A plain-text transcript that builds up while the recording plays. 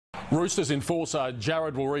Roosters enforcer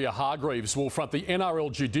Jared Waerea-Hargreaves will front the NRL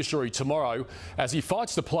judiciary tomorrow as he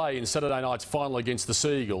fights to play in Saturday night's final against the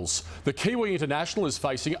Seagulls. The Kiwi international is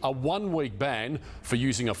facing a one-week ban for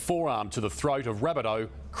using a forearm to the throat of Rabbitoh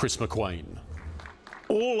Chris McQueen.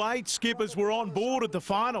 All 8 skippers were on board at the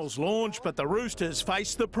finals launch, but the Roosters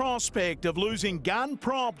faced the prospect of losing gun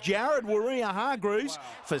prop Jared Waerea-Hargreaves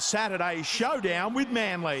for Saturday's showdown with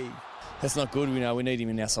Manly. That's not good. We need him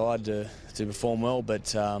in our side to perform well,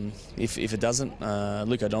 but if it doesn't,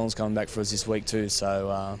 Luke O'Donnell's coming back for us this week too,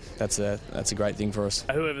 so that's a great thing for us.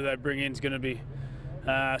 Whoever they bring in is going to be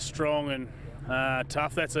strong and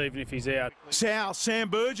tough. That's even if he's out. South Sam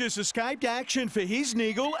Burgess escaped action for his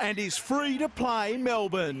niggle and is free to play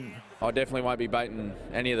Melbourne. I definitely won't be baiting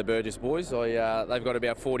any of the Burgess boys. They've got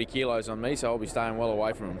about 40 kilos on me, so I'll be staying well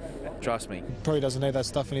away from them. Trust me. Probably doesn't need that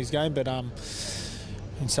stuff in his game, but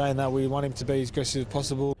in saying that, we want him to be as aggressive as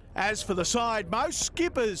possible. As for the side most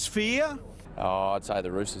skippers fear, I'd say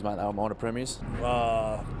the Roosters, mate. They were minor premiers.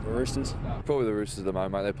 The Roosters? Probably the Roosters at the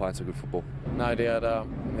moment, mate. They're playing some good football. No doubt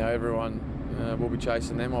everyone will be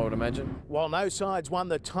chasing them, I would imagine. While no sides won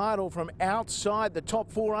the title from outside the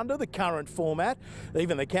top 4 under the current format,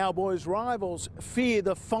 even the Cowboys' rivals fear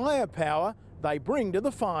the firepower they bring to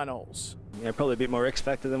the finals. Yeah, probably a bit more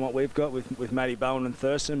X-factor than what we've got with Matty Bowen and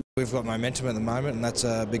Thurston. We've got momentum at the moment, and that's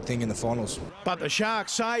a big thing in the finals. But the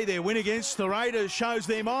Sharks say their win against the Raiders shows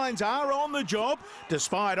their minds are on the job,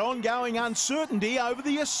 despite ongoing uncertainty over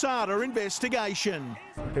the Asada investigation.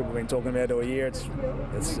 People have been talking about it all year. It's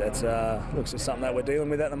looks like something that we're dealing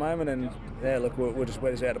with at the moment, and yeah, look, we're just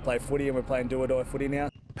out to play footy, and we're playing do-or-die footy now.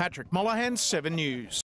 Patrick Mollahan, 7 News.